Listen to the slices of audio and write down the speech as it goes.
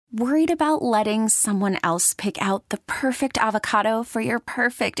Worried about letting someone else pick out the perfect avocado for your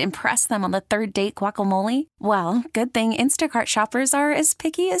perfect impress them on the third date guacamole? Well, good thing Instacart shoppers are as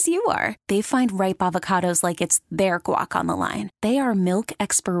picky as you are. They find ripe avocados like it's their guac on the line. They are milk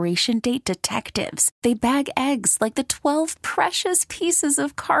expiration date detectives. They bag eggs like the 12 precious pieces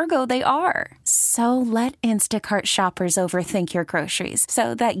of cargo they are. So let Instacart shoppers overthink your groceries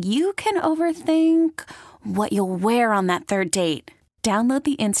so that you can overthink what you'll wear on that third date. Download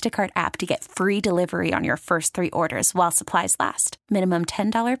the Instacart app to get free delivery on your first 3 orders while supplies last. Minimum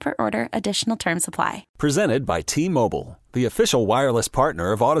 $10 per order. Additional terms apply. Presented by T-Mobile, the official wireless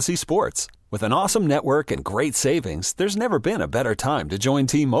partner of Odyssey Sports. With an awesome network and great savings, there's never been a better time to join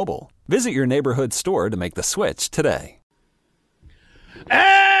T-Mobile. Visit your neighborhood store to make the switch today.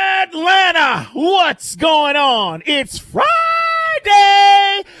 Atlanta, what's going on? It's Friday.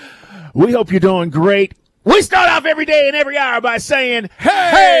 We hope you're doing great. We start off every day and every hour by saying,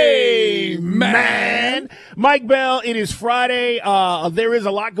 hey, man. Mike Bell, it is Friday. There is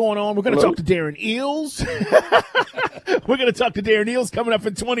a lot going on. We're going to talk to Darren Eales. We're going to talk to Darren Eales coming up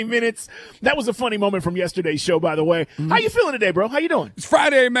in 20 minutes. That was a funny moment from yesterday's show, by the way. How you feeling today, bro? How you doing? It's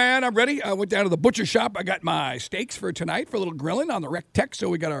Friday, man. I'm ready. I went down to the butcher shop. I got my steaks for tonight for a little grilling on the Rec Tech. So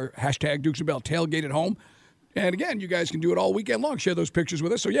we got our hashtag Dukes and Bell tailgate at home. And again, you guys can do it all weekend long. Share those pictures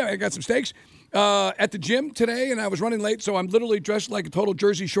with us. So, yeah, I got some steaks at the gym today, and I was running late, so I'm literally dressed like a total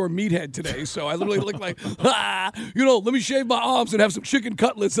Jersey Shore meathead today. So I literally look like, let me shave my arms and have some chicken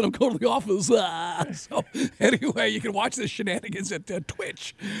cutlets, and I'm going to the office. So anyway, you can watch the shenanigans at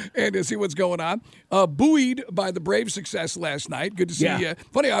Twitch and see what's going on. Buoyed by the Braves' success last night. Good to see you.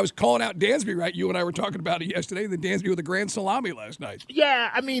 Funny, I was calling out Dansby, right? You and I were talking about it yesterday, the Dansby with a grand salami last night. Yeah,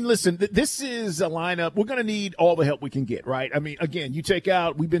 I mean, listen, this is a lineup. We're going to need all the help we can get, right? I mean, again, you take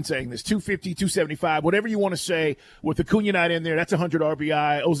out, we've been saying this, 250, 275, whatever you want to say, with Acuna not in there, that's 100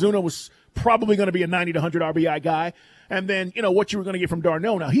 RBI. Ozuna was probably going to be a 90 to 100 RBI guy. And then, what you were going to get from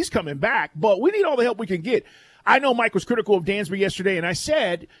Darno. Now, he's coming back, but we need all the help we can get. I know Mike was critical of Dansby yesterday, and I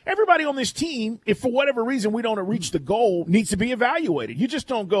said everybody on this team, if for whatever reason we don't reach the goal, needs to be evaluated. You just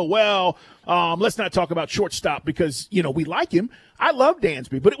don't go, let's not talk about shortstop because, we like him. I love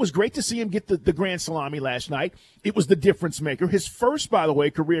Dansby, but it was great to see him get the grand salami last night. It was the difference maker. His first, by the way,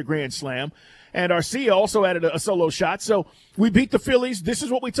 career grand slam. And Arcia also added a solo shot. So we beat the Phillies. This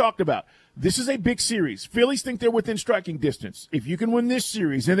is what we talked about. This is a big series. Phillies think they're within striking distance. If you can win this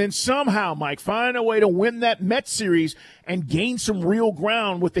series and then somehow, Mike, find a way to win that Mets series and gain some real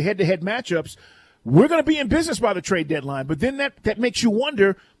ground with the head-to-head matchups, we're going to be in business by the trade deadline. But then that makes you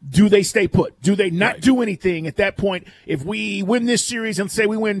wonder, do they stay put? Do they not do anything at that point? If we win this series and say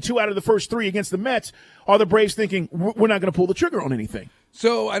we win 2 out of the first 3 against the Mets, are the Braves thinking we're not going to pull the trigger on anything?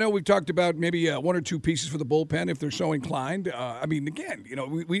 So I know we've talked about maybe 1 or 2 pieces for the bullpen if they're so inclined. Again,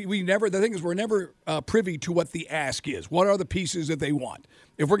 we never. The thing is, we're never privy to what the ask is. What are the pieces that they want?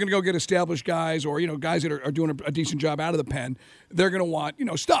 If we're going to go get established guys or guys that are doing a decent job out of the pen, they're going to want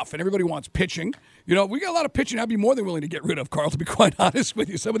stuff, and everybody wants pitching. We got a lot of pitching. I'd be more than willing to get rid of, Carl. To be quite honest with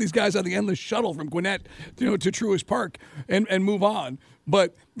you, some of these guys on the endless shuttle from Gwinnett, to Truist Park and move on.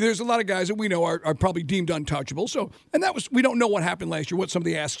 But there's a lot of guys that we know are probably deemed untouchable. So, and we don't know what happened last year, what some of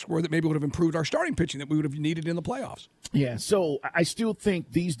the asks were that maybe would have improved our starting pitching that we would have needed in the playoffs. Yeah, so I still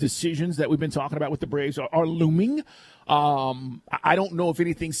think these decisions that we've been talking about with the Braves are looming. I don't know if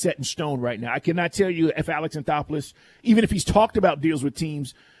anything's set in stone right now. I cannot tell you if Alex Anthopoulos, even if he's talked about deals with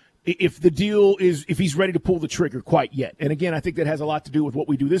teams, if he's ready to pull the trigger quite yet. And again, I think that has a lot to do with what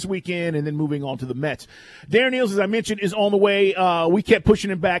we do this weekend and then moving on to the Mets. Darren Eales, as I mentioned, is on the way. We kept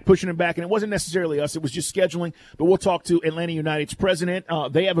pushing him back, and it wasn't necessarily us. It was just scheduling. But we'll talk to Atlanta United's president.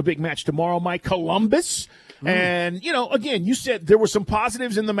 They have a big match tomorrow, Mike, Columbus. And, again, you said there were some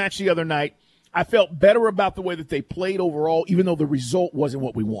positives in the match the other night. I felt better about the way that they played overall, even though the result wasn't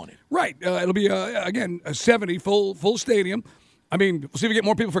what we wanted. Right. It'll be, again, a 70 full stadium. I mean, we'll see if we get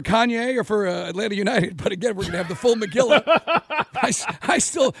more people for Kanye or for Atlanta United. But again, we're going to have the full McGilla. I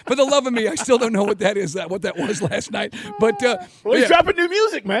still, for the love of me, I still don't know what that is, what that was last night. But he's dropping new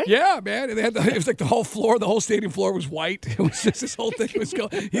music, man. Yeah, man. And it was like the whole floor, the whole stadium floor was white. It was just this whole thing was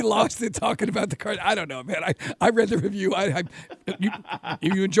going. He lost it talking about the card. I don't know, man. I read the review.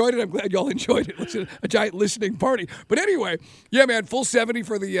 You enjoyed it. I'm glad y'all enjoyed it. It was a giant listening party. But anyway, yeah, man. Full 70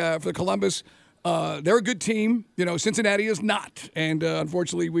 for the Columbus. They're a good team. Cincinnati is not. And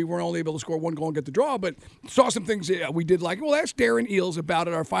unfortunately, we weren't only able to score 1 goal and get the draw, but saw some things we did like. Well, ask Darren Eales about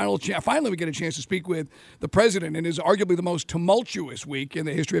it. Our finally, we get a chance to speak with the president in his arguably the most tumultuous week in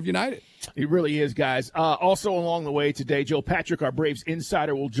the history of United. It really is, guys. Also along the way today, Joe Patrick, our Braves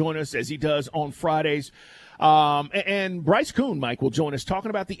insider, will join us as he does on Fridays. And Bryce Kuhn, Mike, will join us talking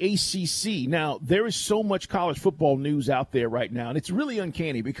about the ACC. Now, there is so much college football news out there right now, and it's really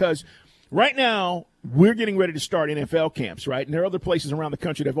uncanny because right now we're getting ready to start NFL camps, right? And there are other places around the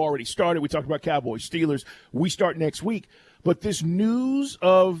country that have already started. We talked about Cowboys, Steelers. We start next week. But this news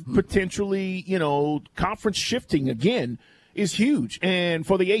of potentially, conference shifting again is huge. And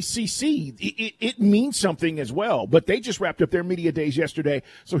for the ACC, it means something as well. But they just wrapped up their media days yesterday,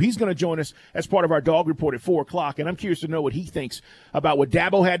 so he's going to join us as part of our Dog Report at 4 o'clock. And I'm curious to know what he thinks about what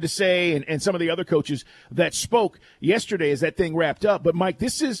Dabo had to say and some of the other coaches that spoke yesterday as that thing wrapped up. But, Mike,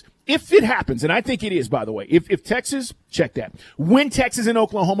 this is – if it happens, and I think it is, by the way, if Texas – check that. When Texas and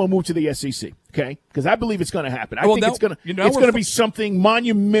Oklahoma move to the SEC, okay? Because I believe it's going to happen. I think it's going to be something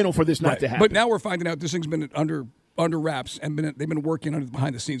monumental for this not to happen. But now we're finding out this thing's been under wraps, and they've been working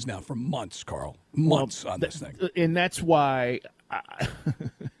behind the scenes now for months, Carl. Months on this thing. And that's why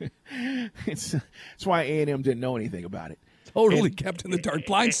it's why A&M didn't know anything about it. Totally kept in the dark,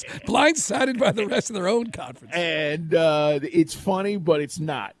 blindsided by the rest of their own conference. And it's funny, but it's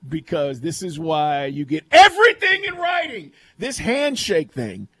not, because this is why you get everything in writing. This handshake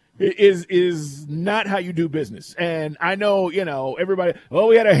thing is not how you do business. And I know, everybody,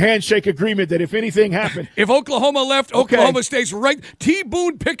 we had a handshake agreement that if anything happened. If Oklahoma left, Oklahoma stays right. T.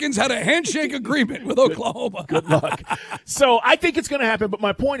 Boone Pickens had a handshake agreement with Oklahoma. Good luck. So I think it's going to happen, but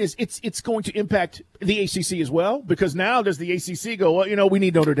my point is it's going to impact the ACC as well, because now does the ACC go, well, we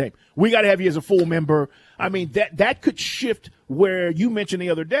need Notre Dame. We got to have you as a full member. I mean, that could shift where you mentioned the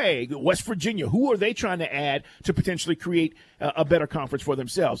other day, West Virginia. Who are they trying to add to potentially create a better conference for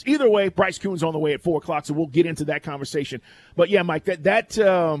themselves? Either way, Bryce Kuhn's on the way at 4 o'clock, so we'll get into that conversation. But, yeah, Mike,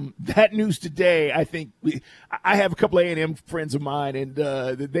 that news today, I think I have a couple of A&M friends of mine, and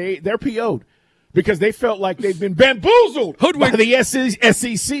they're PO'd because they felt like they've been bamboozled by the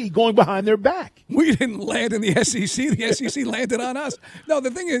SEC going behind their back. We didn't land in the SEC. The SEC landed on us. No,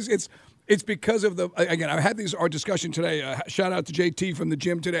 the thing is, it's because of again, I had our discussion today. Shout out to JT from the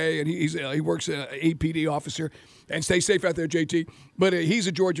gym today, and he works an APD officer. And stay safe out there, JT. But he's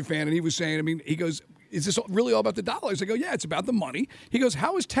a Georgia fan, and he was saying, he goes, is this really all about the dollars? I go, yeah, it's about the money. He goes,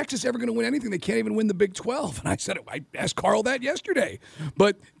 how is Texas ever going to win anything? They can't even win the Big 12. And I said, I asked Carl that yesterday.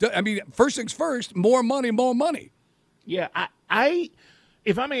 But, first things first, more money, more money. Yeah,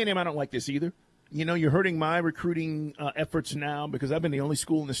 if I'm A&M, I don't like this either. You're hurting my recruiting efforts now because I've been the only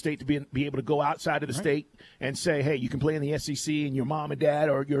school in the state to be able to go outside of the state and say, hey, you can play in the SEC and your mom and dad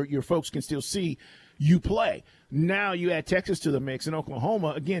or your folks can still see you play. Now you add Texas to the mix and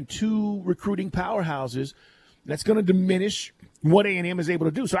Oklahoma, again, two recruiting powerhouses. That's going to diminish what A&M is able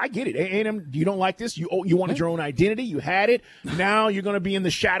to do. So I get it. A&M, you don't like this. You wanted your own identity. You had it. Now you're going to be in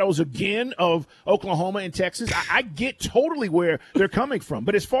the shadows again of Oklahoma and Texas. I get totally where they're coming from.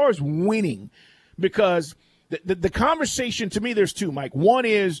 But as far as winning, because the conversation, to me, there's two, Mike. One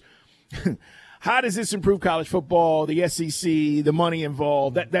is, how does this improve college football, the SEC, the money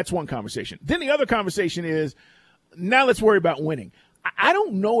involved? That's one conversation. Then the other conversation is, now let's worry about winning. I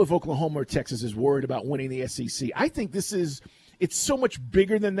don't know if Oklahoma or Texas is worried about winning the SEC. I think it's so much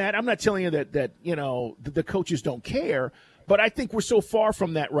bigger than that. I'm not telling you that the coaches don't care, but I think we're so far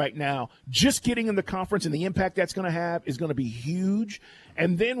from that right now. Just getting in the conference and the impact that's going to have is going to be huge.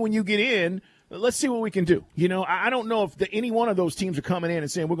 And then when you get in, let's see what we can do. I don't know if any one of those teams are coming in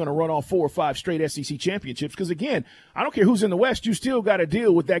and saying we're going to run off 4 or 5 straight SEC championships because, again, I don't care who's in the West. You still got to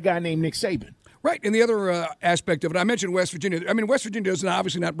deal with that guy named Nick Saban. Right, and the other aspect of it, I mentioned West Virginia. West Virginia doesn't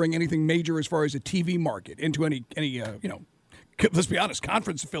obviously not bring anything major as far as a TV market into any let's be honest,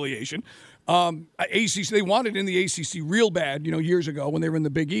 conference affiliation. ACC, they wanted in the ACC real bad, years ago when they were in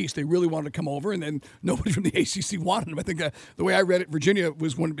the Big East. They really wanted to come over, and then nobody from the ACC wanted them. I think the way I read it, Virginia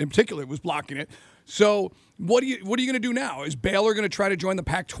was one in particular was blocking it. So what are you going to do now? Is Baylor going to try to join the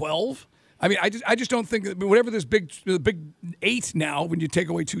Pac-12? I just don't think that whatever the Big 8 now, when you take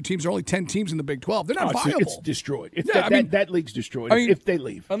away 2 teams, there are only 10 teams in the Big 12. They're not viable. It's destroyed. That league's destroyed if they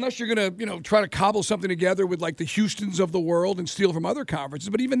leave. Unless you're going to try to cobble something together with like the Houstons of the world and steal from other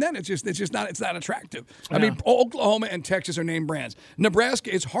conferences. But even then, it's not attractive. No. Oklahoma and Texas are name brands.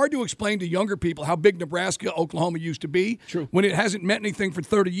 Nebraska, it's hard to explain to younger people how big Nebraska, Oklahoma used to be. True. When it hasn't meant anything for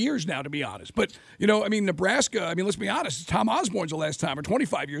 30 years now, to be honest. But Nebraska. Let's be honest. Tom Osborne's the last time, or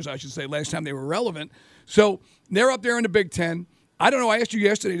 25 years, I should say, last time they were relevant. So they're up there in the Big Ten. I don't know. I asked you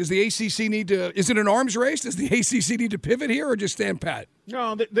yesterday, does the ACC need to – is it an arms race? Does the ACC need to pivot here or just stand pat?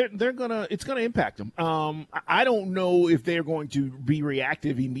 No, they're gonna. It's going to impact them. I don't know if they're going to be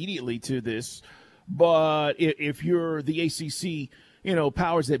reactive immediately to this, but if you're the ACC,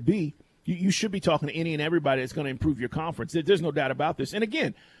 powers that be, you should be talking to any and everybody that's going to improve your conference. There's no doubt about this. And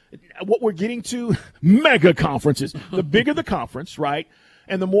again, what we're getting to, mega conferences. The bigger the conference, right,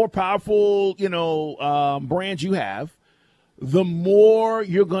 and the more powerful, brand you have, the more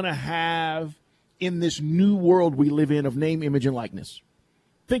you're going to have in this new world we live in of name, image, and likeness.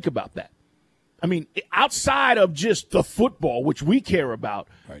 Think about that. I mean, outside of just the football, which we care about,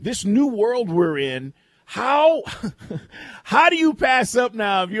 right, this new world we're in, how do you pass up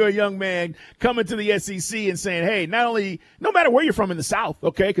now if you're a young man coming to the SEC and saying, hey, no matter where you're from in the South,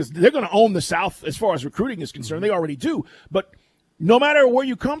 okay, because they're going to own the South as far as recruiting is concerned. They already do. But no matter where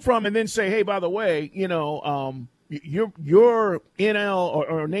you come from, and then say, hey, by the way, your NL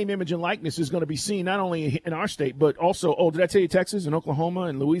or name, image, and likeness is going to be seen not only in our state, but also, did I tell you Texas and Oklahoma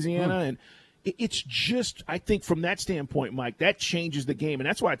and Louisiana? And it's just, I think from that standpoint, Mike, that changes the game. And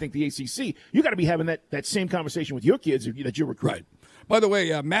that's why I think the ACC, you got to be having that same conversation with your kids that you're recruiting. Right. By the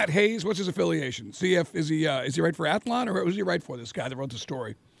way, Matt Hayes, what's his affiliation? CF, is he right for Athlon, or was he right for this guy that wrote the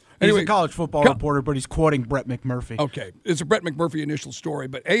story? Anyway, he's a college football reporter, but he's quoting Brett McMurphy. Okay. It's a Brett McMurphy initial story,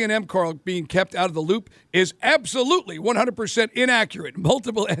 but A&M, Carl, being kept out of the loop is absolutely 100% inaccurate.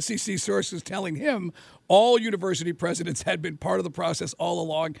 Multiple SEC sources telling him all university presidents had been part of the process all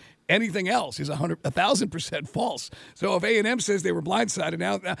along. Anything else is 1,000% false. So if A&M says they were blindsided,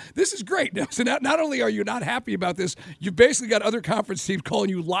 now this is great. So now, not only are you not happy about this, you've basically got other conference teams calling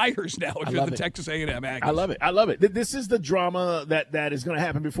you liars now if you're the Texas A&M Aggies. I love it. This is the drama that is going to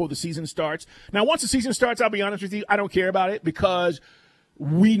happen before the season starts. Now, once the season starts, I'll be honest with you, I don't care about it because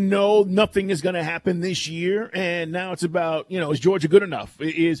we know nothing is going to happen this year, and now it's about, is Georgia good enough?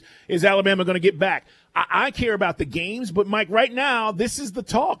 Is Alabama going to get back? I care about the games, but, Mike, right now, this is the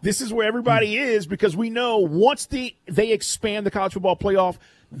talk. This is where everybody is because we know once they expand the college football playoff,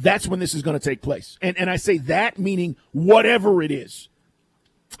 that's when this is going to take place. And I say that meaning whatever it is.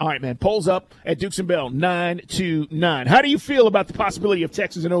 All right, man. Polls up at Dukes and Bell, 9-9. How do you feel about the possibility of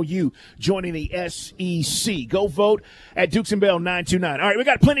Texas and OU joining the SEC? Go vote at Dukes and Bell, 9-9. All right, we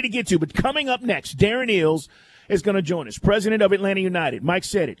got plenty to get to, but coming up next, Darren Eales is going to join us, president of Atlanta United. Mike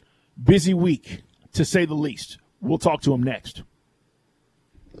said it. Busy week, to say the least. We'll talk to him next.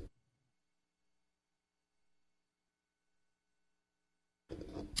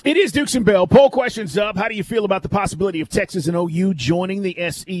 It is Dukes and Bell. Poll questions up. How do you feel about the possibility of Texas and OU joining the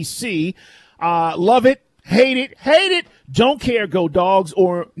SEC? Love it, hate it, don't care, go Dogs,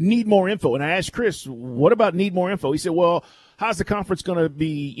 or need more info. And I asked Chris, what about need more info? He said, well, how's the conference going to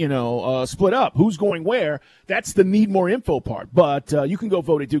be, split up? Who's going where? That's the need more info part. But you can go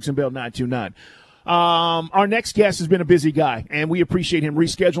vote at Dukes and Bell 929. Our next guest has been a busy guy, and we appreciate him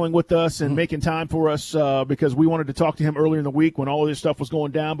rescheduling with us and making time for us because we wanted to talk to him earlier in the week when all of this stuff was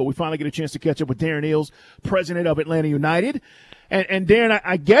going down, but we finally get a chance to catch up with Darren Eales, president of Atlanta United. And Darren,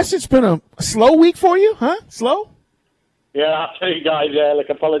 I guess it's been a slow week for you, huh? Slow? Yeah, I'll tell you guys,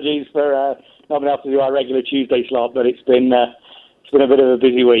 apologies for not being able to do our regular Tuesday slot, but it's been a bit of a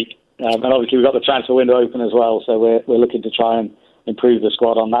busy week. And obviously we've got the transfer window open as well, so we're looking to try and improve the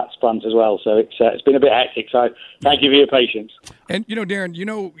squad on that front as well. So it's been a bit hectic. So thank you for your patience. And,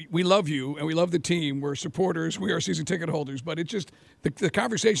 Darren, we love you and we love the team. We're supporters. We are season ticket holders. But it's just the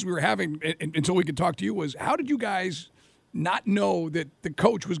conversation we were having until we could talk to you was, how did you guys not know that the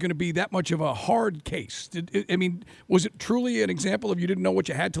coach was going to be that much of a hard case? Was it truly an example of you didn't know what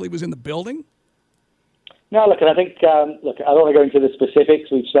you had till he was in the building? No, look, and I think, I don't want to go into the specifics.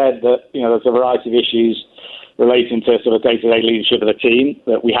 We've said that, there's a variety of issues relating to sort of day-to-day leadership of the team,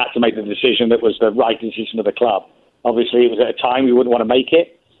 that we had to make the decision that was the right decision of the club. Obviously, it was at a time we wouldn't want to make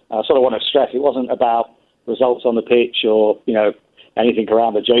it. I sort of want to stress it wasn't about results on the pitch or, anything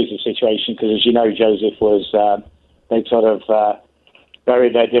around the Joseph situation, because as you know, Joseph was, they'd sort of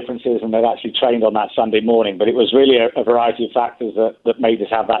buried their differences and they'd actually trained on that Sunday morning. But it was really a variety of factors that made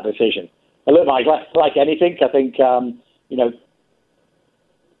us have that decision. And look, Mike, like anything, I think,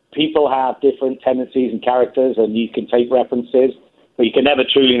 people have different tendencies and characters, and you can take references, but you can never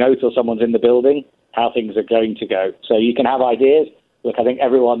truly know till someone's in the building how things are going to go. So you can have ideas. Look, I think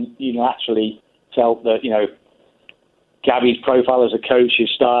everyone naturally felt that, Gabby's profile as a coach, his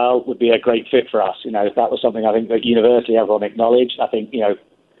style would be a great fit for us. That was something I think that universally everyone acknowledged. I think,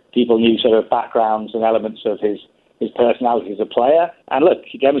 people knew sort of backgrounds and elements of his personality as a player. And look,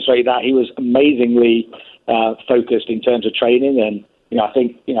 he demonstrated that. He was amazingly focused in terms of training. And, I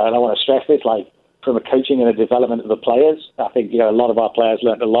think, and I want to stress this, like from a coaching and a development of the players, I think, a lot of our players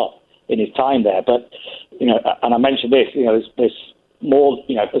learned a lot in his time there. But, and I mentioned this, there's more,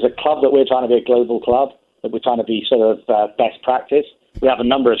 as a club that we're trying to be a global club, that we're trying to be sort of best practice. We have a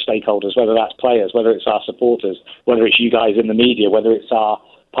number of stakeholders, whether that's players, whether it's our supporters, whether it's you guys in the media, whether it's our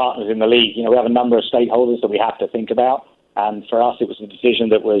partners in the league. We have a number of stakeholders that we have to think about. And for us, it was a decision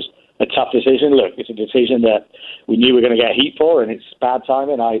that was a tough decision. Look, it's a decision that we knew we were going to get heat for, and it's bad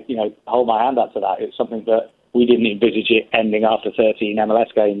timing. I hold my hand up to that. It's something that we didn't envisage it ending after 13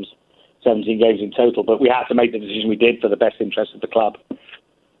 MLS games, 17 games in total. But we had to make the decision we did for the best interest of the club.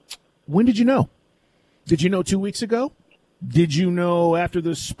 When did you know? Did you know 2 weeks ago? Did you know after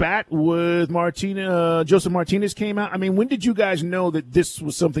the spat with Josef Martinez came out? I mean, when did you guys know that this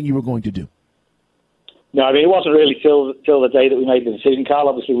was something you were going to do? No, I mean, it wasn't really till the day that we made the decision, Carl.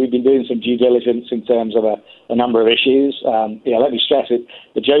 Obviously, we've been doing some due diligence in terms of a number of issues. Let me stress it.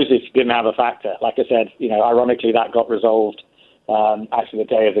 The Josef didn't have a factor. Like I said, ironically, that got resolved actually the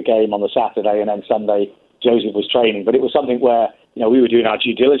day of the game on the Saturday, and then Sunday, Josef was training. But it was something where, we were doing our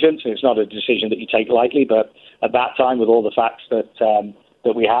due diligence, and it's not a decision that you take lightly. But at that time, with all the facts that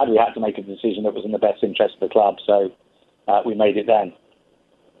we had to make a decision that was in the best interest of the club. So we made it then.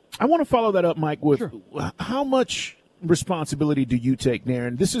 I want to follow that up, Mike, with how much responsibility do you take,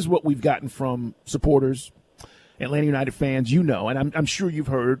 Darren? This is what we've gotten from supporters, Atlanta United fans, and I'm sure you've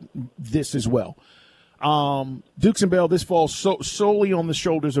heard this as well. Dukes and Bell, this falls solely on the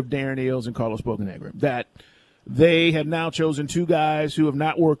shoulders of Darren Eales and Carlos Bocanegra, that they have now chosen two guys who have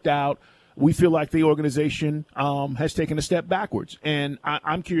not worked out. We feel like the organization has taken a step backwards. And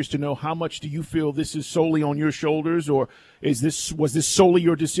I'm curious to know, how much do you feel this is solely on your shoulders, or was this solely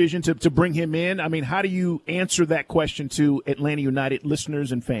your decision to bring him in? I mean, how do you answer that question to Atlanta United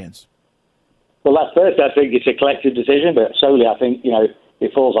listeners and fans? Well, at first, I think it's a collective decision, but solely I think,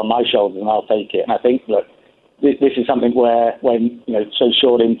 it falls on my shoulders and I'll take it. And I think, look, this is something where when, so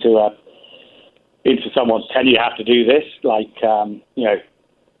short into someone's tenure, you have to do this,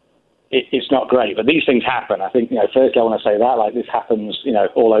 it's not great, but these things happen. I think, firstly, I want to say that, this happens,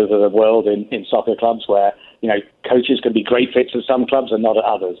 all over the world in soccer clubs where, coaches can be great fits at some clubs and not at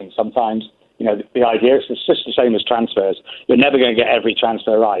others. And sometimes, the idea is it's just the same as transfers. You're never going to get every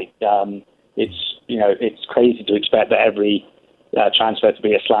transfer right. It's crazy to expect that every transfer to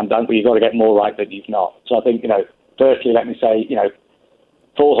be a slam dunk, but you've got to get more right than you've not. So I think, firstly, let me say,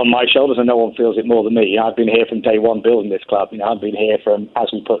 falls on my shoulders and no one feels it more than me. I've been here from day one building this club. I've been here from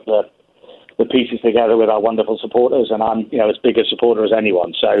as we put the pieces together with our wonderful supporters, and I'm, as big a supporter as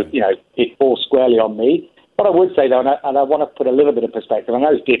anyone. So, it falls squarely on me. What I would say, though, and I want to put a little bit of perspective, I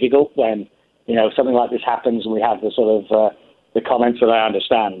know it's difficult when, something like this happens and we have the sort of the comments that I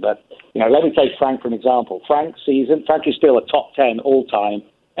understand. But, let me take Frank for an example. Frank is still a top 10 all-time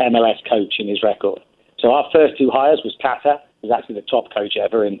MLS coach in his record. So our first two hires was Tata, who's actually the top coach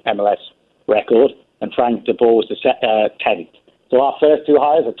ever in MLS record, and Frank de Boer was the 10th. So our first two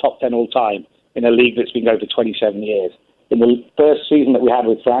hires are top 10 all-time in a league that's been going for 27 years. In the first season that we had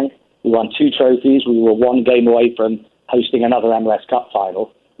with Frank, we won 2 trophies. We were 1 game away from hosting another MLS Cup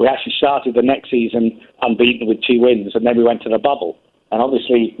final. We actually started the next season unbeaten with 2 wins, and then we went to the bubble. And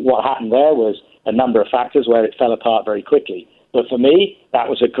obviously what happened there was a number of factors where it fell apart very quickly. But for me, that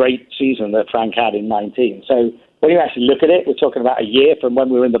was a great season that Frank had in 19. So when you actually look at it, we're talking about a year from when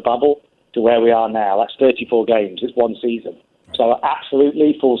we were in the bubble to where we are now. That's 34 games. It's 1 season. So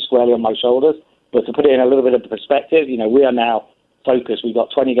absolutely falls squarely on my shoulders. But to put it in a little bit of perspective, we are now focused. We've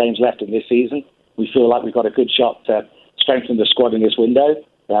got 20 games left in this season. We feel like we've got a good shot to strengthen the squad in this window.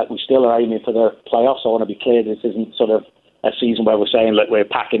 We still are aiming for the playoffs. I want to be clear, this isn't sort of a season where we're saying, look, we're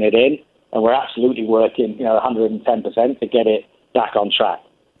packing it in. And we're absolutely working, 110% to get it back on track.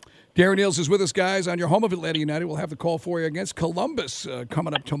 Darren Eales is with us, guys, on your home of Atlanta United. We'll have the call for you against Columbus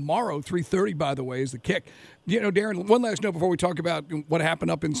coming up tomorrow. 3:30, by the way, is the kick. Darren, one last note before we talk about what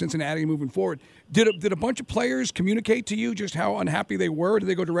happened up in Cincinnati moving forward. Did a bunch of players communicate to you just how unhappy they were? Or did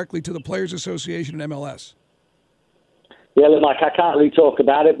they go directly to the Players Association and MLS? Yeah, look, Mike, I can't really talk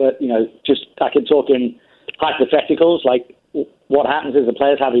about it, but, I can talk in hypotheticals. Like, what happens is the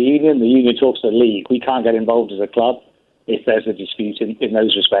players have a union, the union talks to the league. We can't get involved as a club if there's a dispute in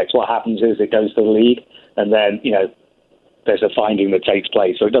those respects. What happens is it goes to the league, and then, there's a finding that takes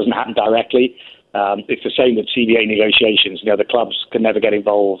place. So it doesn't happen directly. It's the same with CBA negotiations. The clubs can never get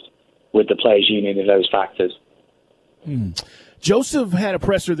involved with the players' union in those factors. Josef had a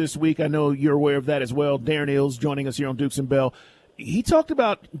presser this week. I know you're aware of that as well. Darren Eales joining us here on Dukes and Bell. He talked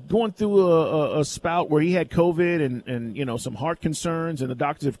about going through a spout where he had COVID and some heart concerns, and the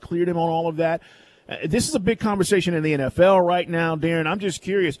doctors have cleared him on all of that. This is a big conversation in the NFL right now, Darren. I'm just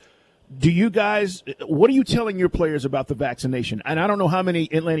curious, what are you telling your players about the vaccination? And I don't know how many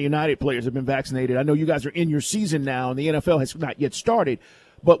Atlanta United players have been vaccinated. I know you guys are in your season now, and the NFL has not yet started.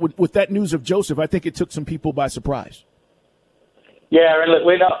 But with that news of Josef, I think it took some people by surprise. Yeah, and look,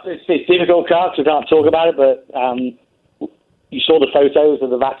 it's difficult, Carl, we can't talk about it, but you saw the photos of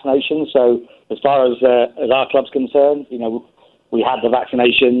the vaccinations. So as far as our club's concerned, we had the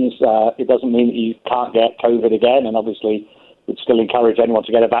vaccinations. It doesn't mean that you can't get COVID again. And obviously, we'd still encourage anyone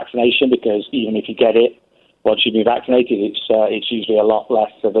to get a vaccination, because even if you get it once you've been vaccinated, it's usually a lot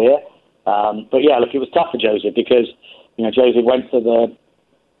less severe. But yeah, look, it was tough for Joseph, because Joseph went to the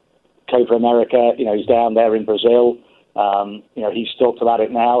Copa America. He's down there in Brazil. He's talked about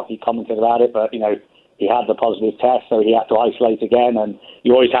it now. He commented about it, but he had the positive test, so he had to isolate again. And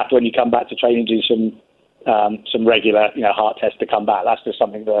you always have to, when you come back to training, do some regular heart tests to come back. That's just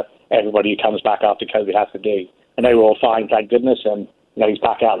something that everybody who comes back after COVID has to do. And they were all fine, thank goodness. And he's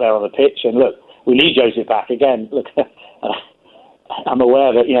back out there on the pitch. And look, we need Joseph back again. Look, I'm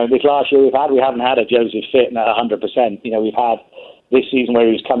aware that this last year we haven't had a Joseph fit at 100%. We've had this season where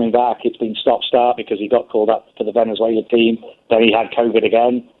he was coming back. It's been stop-start because he got called up for the Venezuela team. Then he had COVID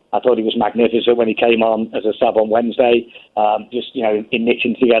again. I thought he was magnificent when he came on as a sub on Wednesday, in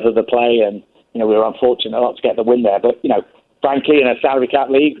knitting together the play. And, we were unfortunate not to get the win there. But, frankly, in a salary cap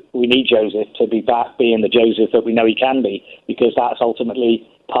league, we need Joseph to be back being the Joseph that we know he can be, because that's ultimately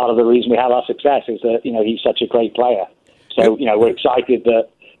part of the reason we have our success, is that, he's such a great player. So, we're excited that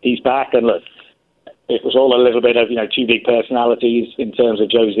he's back. And look, it was all a little bit of, two big personalities in terms of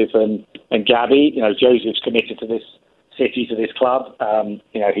Joseph and Gabby. Joseph's committed to this city, to this club.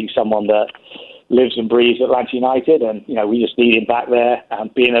 He's someone that lives and breathes Atlanta United, and, we just need him back there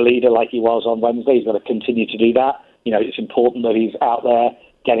and being a leader like he was on Wednesday. He's got to continue to do that. It's important that he's out there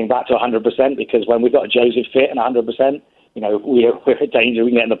getting back to 100%, because when we've got a Joseph fit and 100%, we're a danger.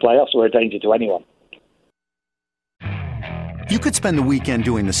 We can get in the playoffs, we're a danger to anyone. You could spend the weekend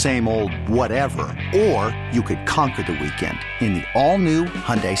doing the same old whatever, or you could conquer the weekend in the all-new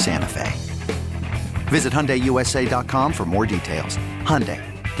Hyundai Santa Fe. Visit HyundaiUSA.com for more details. Hyundai,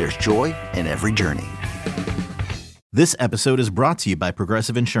 there's joy in every journey. This episode is brought to you by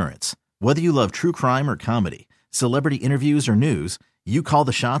Progressive Insurance. Whether you love true crime or comedy, celebrity interviews or news, you call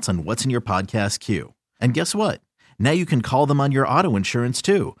the shots on what's in your podcast queue. And guess what? Now you can call them on your auto insurance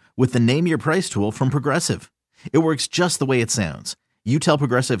too, with the Name Your Price tool from Progressive. It works just the way it sounds. You tell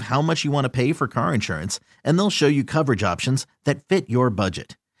Progressive how much you want to pay for car insurance, and they'll show you coverage options that fit your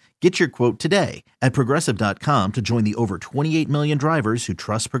budget. Get your quote today at Progressive.com to join the over 28 million drivers who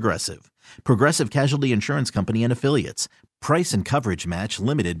trust Progressive. Progressive Casualty Insurance Company and Affiliates. Price and coverage match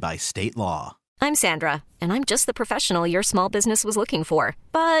limited by state law. I'm Sandra, and I'm just the professional your small business was looking for.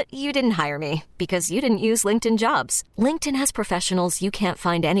 But you didn't hire me because you didn't use LinkedIn Jobs. LinkedIn has professionals you can't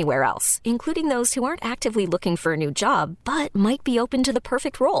find anywhere else, including those who aren't actively looking for a new job, but might be open to the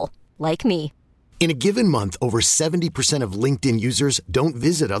perfect role, like me. In a given month, over 70% of LinkedIn users don't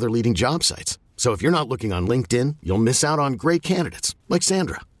visit other leading job sites. So if you're not looking on LinkedIn, you'll miss out on great candidates like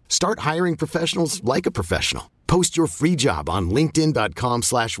Sandra. Start hiring professionals like a professional. Post your free job on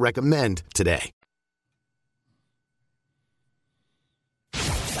linkedin.com/recommend today.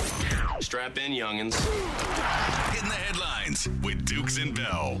 Strap in, youngins. Hitting the headlines with Dukes and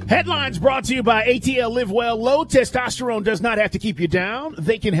Bell. Headlines brought to you by ATL Live Well. Low testosterone does not have to keep you down.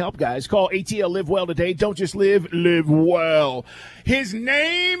 They can help, guys. Call ATL Live Well today. Don't just live, live well. His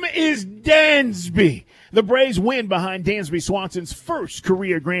name is Dansby. The Braves win behind Dansby Swanson's first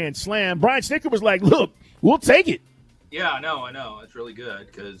career grand slam. Brian Snitker was like, look, we'll take it. Yeah, I know. It's really good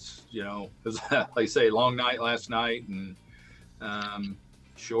because, it was, like I say, long night last night and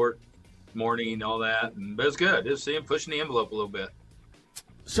short morning and all that. But it's good. Just see him pushing the envelope a little bit.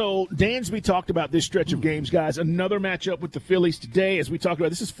 So Dansby talked about this stretch of games, guys. Another matchup with the Phillies today, as we talked about.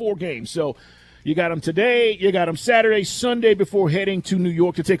 This is 4 games. So you got them today, you got them Saturday, Sunday before heading to New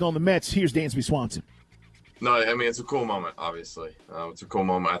York to take on the Mets. Here's Dansby Swanson. No, it's a cool moment, obviously. It's a cool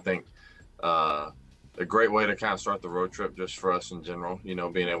moment. I think a great way to kind of start the road trip just for us in general,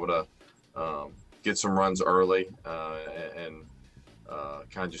 being able to get some runs early and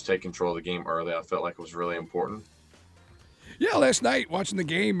kind of just take control of the game early. I felt like it was really important. Yeah, last night watching the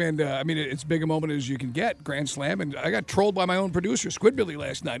game, and it's big a moment as you can get, grand slam, and I got trolled by my own producer, Squidbilly,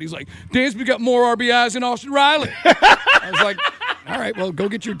 last night. He's like, Dansby got more RBIs than Austin Riley. I was like, all right, well, go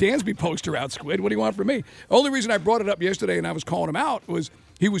get your Dansby poster out, Squid. What do you want from me? Only reason I brought it up yesterday and I was calling him out was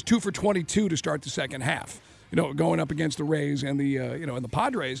he was 2 for 22 to start the second half, going up against the Rays and the and the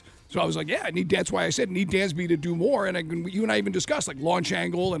Padres. So I was like, yeah, that's why I said need Dansby to do more. And you and I even discussed like launch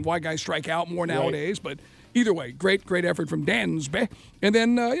angle and why guys strike out more nowadays. Right. But either way, great effort from Dansby. And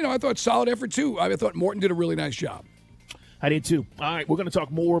then, I thought solid effort too. I thought Morton did a really nice job. I did too. All right, we're going to talk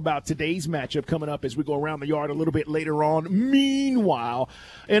more about today's matchup coming up as we go around the yard a little bit later on. Meanwhile,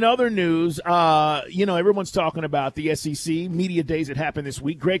 in other news, everyone's talking about the SEC media days that happened this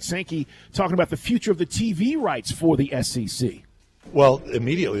week. Greg Sankey talking about the future of the TV rights for the SEC. Well,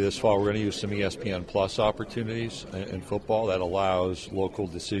 immediately this fall, we're going to use some ESPN Plus opportunities in football that allows local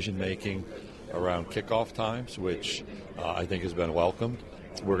decision-making around kickoff times, which I think has been welcomed.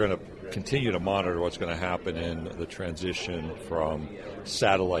 We're going to continue to monitor what's going to happen in the transition from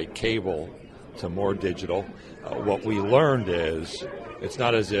satellite cable to more digital. What we learned is it's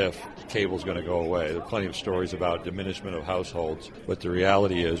not as if cable's going to go away. There are plenty of stories about diminishment of households, but the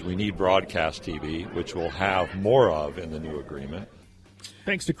reality is we need broadcast TV, which we'll have more of in the new agreement.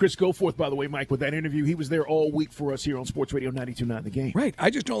 Thanks to Chris Goforth, by the way, Mike, with that interview. He was there all week for us here on Sports Radio 92.9 The Game. Right.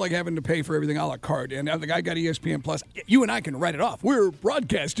 I just don't like having to pay for everything a la carte. And now the guy got ESPN Plus. You and I can write it off. We're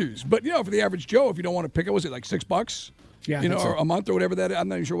broadcasters. But, for the average Joe, if you don't want to pick it, was it like $6? Yeah, or a month or whatever that is. I'm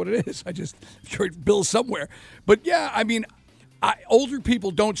not even sure what it is. I'm sure it bills somewhere. But, older people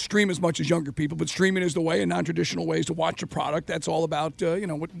don't stream as much as younger people, but streaming is the way, and non-traditional ways to watch a product. That's all about,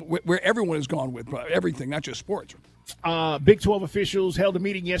 where everyone has gone with everything, not just sports. Big 12 officials held a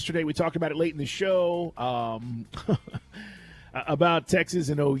meeting yesterday. We talked about it late in the show about Texas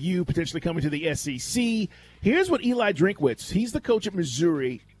and OU potentially coming to the SEC. Here's what Eli Drinkwitz, he's the coach at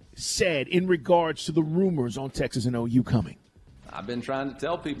Missouri, said in regards to the rumors on Texas and OU coming. I've been trying to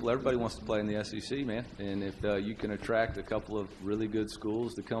tell people everybody wants to play in the SEC, man. And if you can attract a couple of really good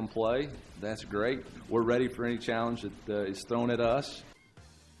schools to come play, that's great. We're ready for any challenge that is thrown at us.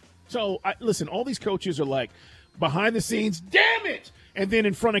 So, listen, all these coaches are like, behind the scenes, damn it! And then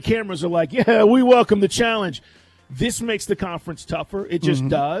in front of cameras are like, yeah, we welcome the challenge. This makes the conference tougher. It just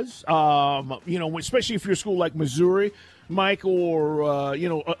does. Especially if you're a school like Missouri, Mike, or,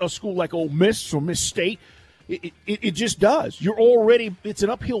 a school like Ole Miss or Miss State. It just does. It's an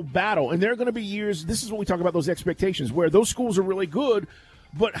uphill battle. And there are going to be years, this is what we talk about, those expectations, where those schools are really good,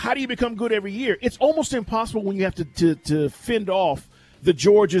 but how do you become good every year? It's almost impossible when you have to fend off the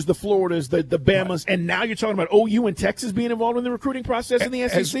Georgias, the Floridas, the Bamas, right. And now you're talking about OU and Texas being involved in the recruiting process in the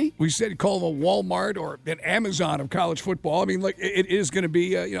SEC? As we said, call them a Walmart or an Amazon of college football. I mean, it is going to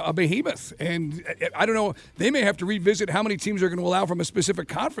be a behemoth. And I don't know, they may have to revisit how many teams are going to allow from a specific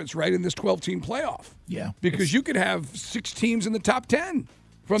conference, right, in this 12-team playoff. Yeah. Because you could have 6 teams in the top 10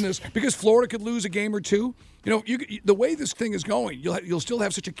 from this. Because Florida could lose a game or two. The way this thing is going, you'll still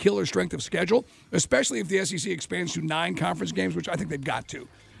have such a killer strength of schedule, especially if the SEC expands to 9 conference games, which I think they've got to.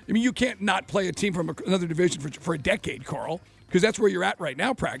 I mean, you can't not play a team from another division for a decade, Carl, because that's where you're at right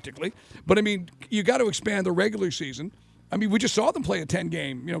now practically. But, I mean, you got to expand the regular season. I mean, we just saw them play a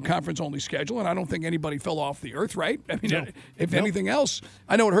 10-game, conference-only schedule, and I don't think anybody fell off the earth, right? I mean, if anything else,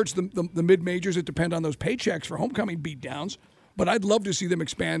 I know it hurts the mid-majors that depend on those paychecks for homecoming beatdowns. But I'd love to see them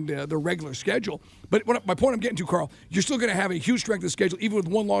expand the regular schedule. But my point I'm getting to, Carl, you're still going to have a huge strength of schedule, even with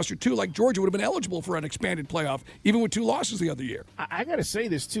 1 loss or 2. Like Georgia would have been eligible for an expanded playoff, even with 2 losses the other year. I got to say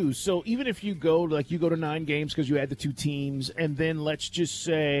this, too. So even if you go to 9 games because you had the 2 teams, and then let's just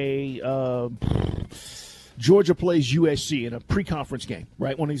say Georgia plays USC in a pre-conference game,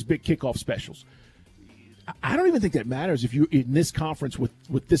 right, one of these big kickoff specials. I don't even think that matters if you're in this conference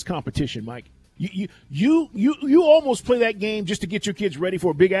with this competition, Mike. You almost play that game just to get your kids ready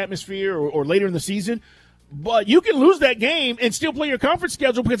for a big atmosphere or later in the season, but you can lose that game and still play your conference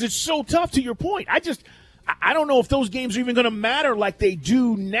schedule because it's so tough, to your point. I don't know if those games are even going to matter like they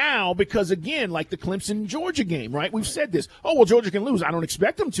do now because, again, like the Clemson-Georgia game, right? We've said this. Oh, well, Georgia can lose. I don't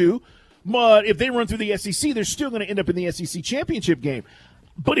expect them to, but if they run through the SEC, they're still going to end up in the SEC championship game.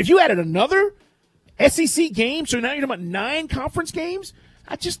 But if you added another SEC game, so now you're talking about 9 conference games,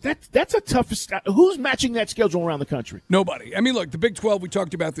 that's a tough. Who's matching that schedule around the country? Nobody. I mean, look, the Big 12, we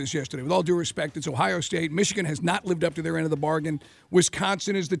talked about this yesterday. With all due respect, it's Ohio State. Michigan has not lived up to their end of the bargain.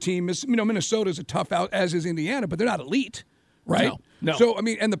 Wisconsin is the team. Minnesota is a tough out, as is Indiana, but they're not elite, right? No. So, I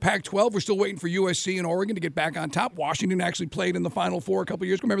mean, and the Pac-12, we're still waiting for USC and Oregon to get back on top. Washington actually played in the Final Four a couple of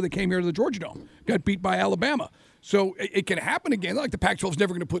years ago. Remember, they came here to the Georgia Dome, got beat by Alabama. So it can happen again. Like the Pac-12 is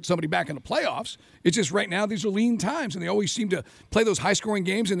never going to put somebody back in the playoffs. It's just right now these are lean times, and they always seem to play those high-scoring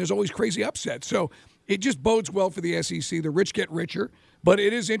games, and there's always crazy upsets. So it just bodes well for the SEC. The rich get richer. But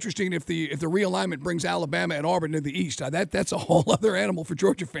it is interesting if the realignment brings Alabama and Auburn to the East. That's a whole other animal for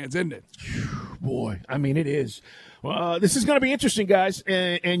Georgia fans, isn't it? Boy, I mean, it is. This is going to be interesting, guys,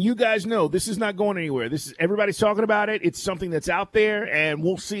 and you guys know this is not going anywhere. Everybody's talking about it. It's something that's out there, and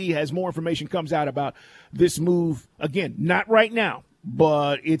we'll see as more information comes out about this move. Again, not right now,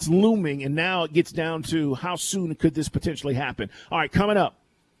 but it's looming, and now it gets down to how soon could this potentially happen. All right, coming up,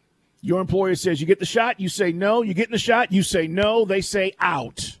 Your employer says you get the shot, you say no. You get in the shot, you say no. They say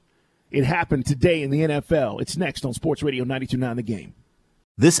out. It happened today in the NFL. It's next on Sports Radio 92.9 The Game.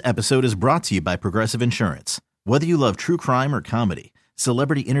 This episode is brought to you by Progressive Insurance. Whether you love true crime or comedy,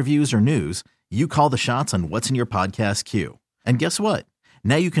 celebrity interviews or news, you call the shots on what's in your podcast queue. And guess what?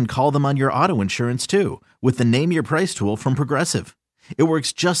 Now you can call them on your auto insurance too with the Name Your Price tool from Progressive. It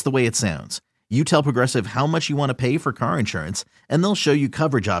works just the way it sounds. You tell Progressive how much you want to pay for car insurance, and they'll show you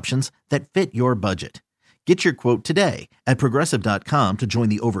coverage options that fit your budget. Get your quote today at Progressive.com to join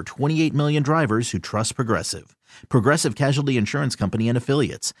the over 28 million drivers who trust Progressive. Progressive Casualty Insurance Company and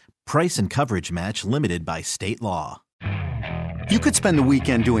Affiliates. Price and coverage match limited by state law. You could spend the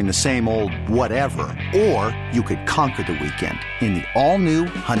weekend doing the same old whatever, or you could conquer the weekend in the all-new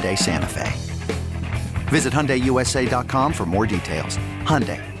Hyundai Santa Fe. Visit HyundaiUSA.com for more details.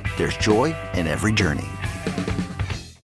 Hyundai, there's joy in every journey.